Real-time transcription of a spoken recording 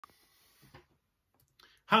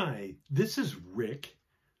Hi, this is Rick,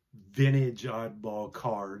 Vintage Oddball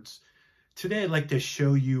Cards. Today I'd like to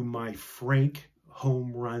show you my Frank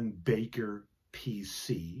Home Run Baker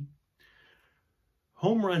PC.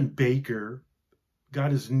 Home Run Baker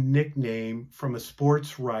got his nickname from a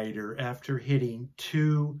sports writer after hitting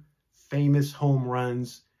two famous home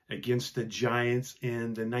runs against the Giants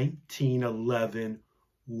in the 1911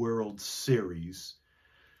 World Series.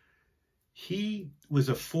 He was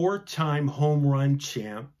a four-time home run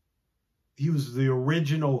champ. He was the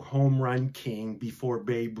original home run king before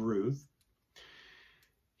Babe Ruth.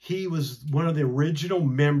 He was one of the original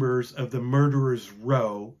members of the Murderers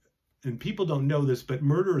Row. And people don't know this, but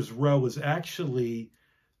Murderers Row was actually,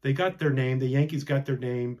 they got their name, the Yankees got their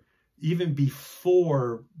name even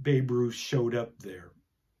before Babe Ruth showed up there.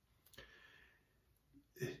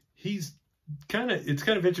 It's kind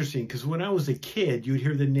of interesting because when I was a kid, you'd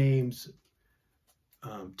hear the names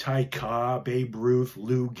Ty Cobb, Babe Ruth,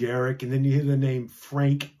 Lou Gehrig, and then you hear the name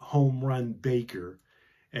Frank Home Run Baker.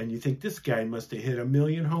 And you think this guy must have hit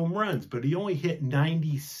 1,000,000 home runs, but he only hit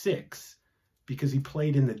 96 because he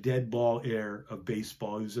played in the dead ball era of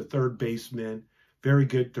baseball. He was a third baseman, very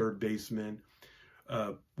good third baseman.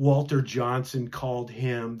 Walter Johnson called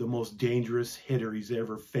him the most dangerous hitter he's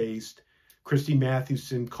ever faced. Christy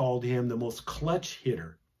Mathewson called him the most clutch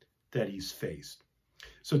hitter that he's faced.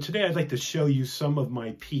 So today I'd like to show you some of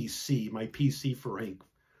my PC for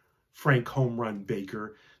Frank Home Run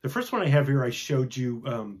Baker. The first one I have here, I showed you,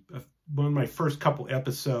 one of my first couple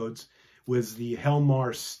episodes was the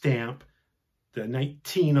Helmar stamp, the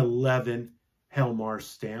 1911 Helmar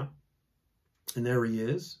stamp. And there he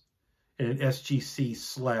is, an SGC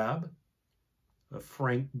slab of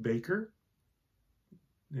Frank Baker,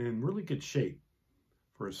 in really good shape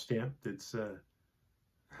for a stamp that's,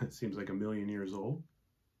 it seems like 1,000,000 years old.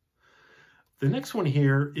 The next one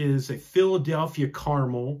here is a Philadelphia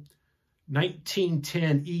Caramel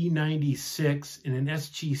 1910 E96 in an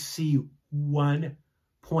SGC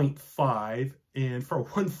 1.5. And for a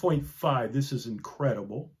 1.5, this is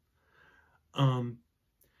incredible.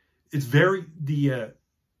 It's very,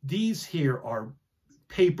 these here are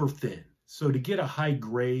paper thin. So to get a high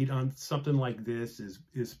grade on something like this is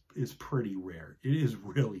pretty rare. It is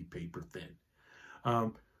really paper thin.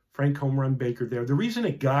 Frank Home Run Baker there. The reason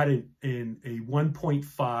it got it in a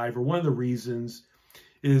 1.5, or one of the reasons,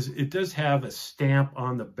 is it does have a stamp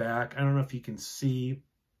on the back. I don't know if you can see.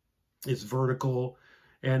 It's vertical,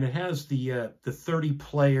 and it has the 30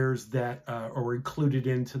 players that are included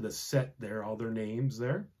into the set there, all their names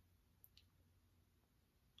there.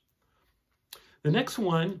 The next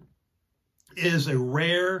one is a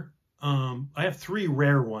rare, I have three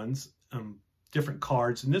rare ones, different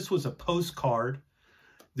cards, and this was a postcard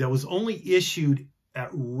that was only issued at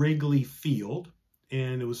Wrigley Field,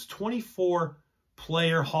 and it was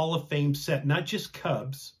 24-player Hall of Fame set, not just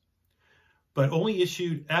Cubs, but only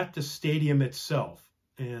issued at the stadium itself.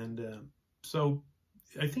 And so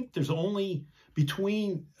I think there's only,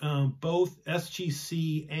 between both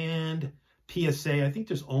SGC and PSA, I think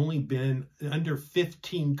there's only been under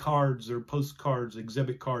 15 cards or postcards,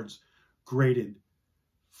 exhibit cards graded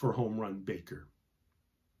for Home Run Baker.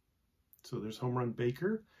 So there's Home Run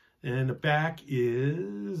Baker, and the back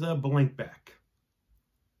is a blank back.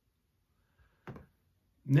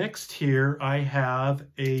 Next here, I have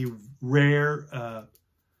a rare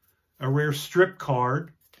strip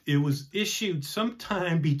card. It was issued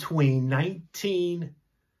sometime between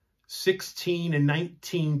 1916 and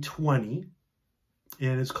 1920,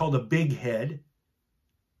 and it's called a Big Head.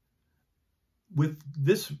 With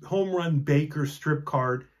this Home Run Baker strip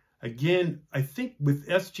card, again, I think with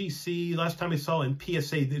SGC, last time I saw in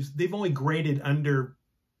PSA, they've only graded under,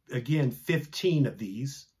 again, 15 of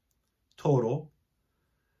these total.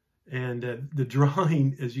 And the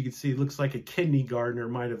drawing, as you can see, looks like a kindergartner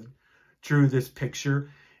might have drew this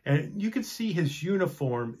picture. And you can see his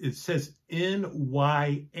uniform. It says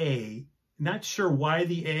NYA. Not sure why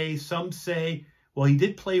the A. Some say, well, he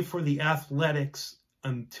did play for the Athletics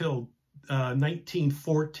until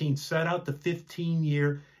 1914, sat out the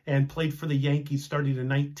 15-year, and played for the Yankees starting in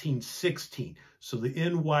 1916. So the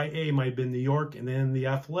NYA might have been New York and then the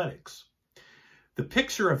Athletics. The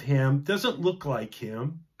picture of him doesn't look like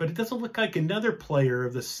him, but it doesn't look like another player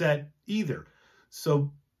of the set either.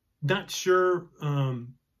 So not sure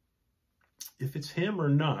if it's him or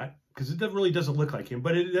not, because it really doesn't look like him,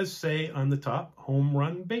 but it does say on the top, Home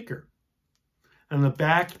Run Baker. On the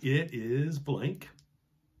back, it is blank,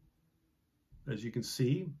 as you can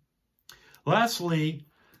see. Lastly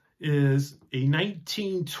is a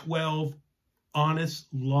 1912 Honest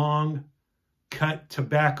Long Cut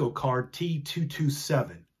Tobacco card,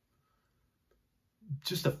 T227.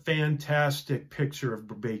 just a fantastic picture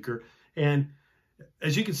of Baker. And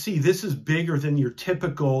as you can see, this is bigger than your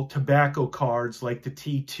typical tobacco cards like the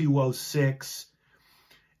T206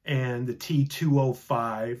 and the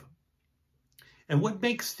T205. And what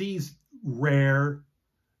makes these rare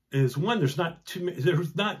is, one, there's not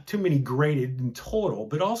too many graded in total,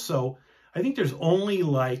 but also I think there's only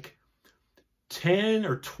like 10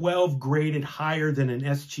 or 12 graded higher than an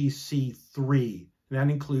SGC3. And that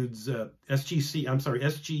includes SGC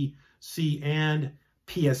and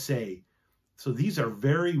PSA. So these are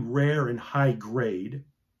very rare and high grade.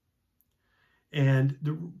 And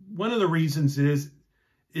one of the reasons is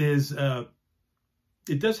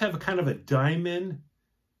it does have a kind of a diamond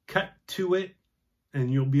cut to it, and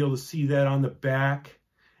you'll be able to see that on the back.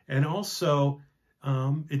 And also,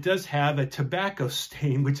 it does have a tobacco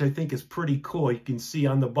stain, which I think is pretty cool. You can see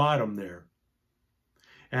on the bottom there.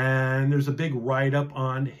 And there's a big write-up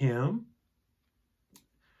on him.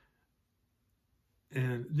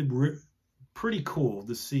 And pretty cool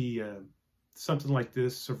to see something like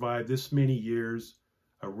this survive this many years.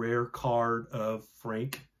 A rare card of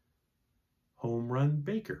Frank Home Run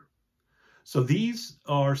Baker. So these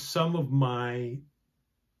are some of my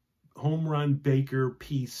Home Run Baker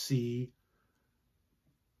PC.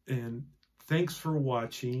 And thanks for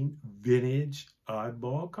watching Vintage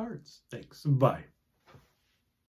Oddball Cards. Thanks. Bye.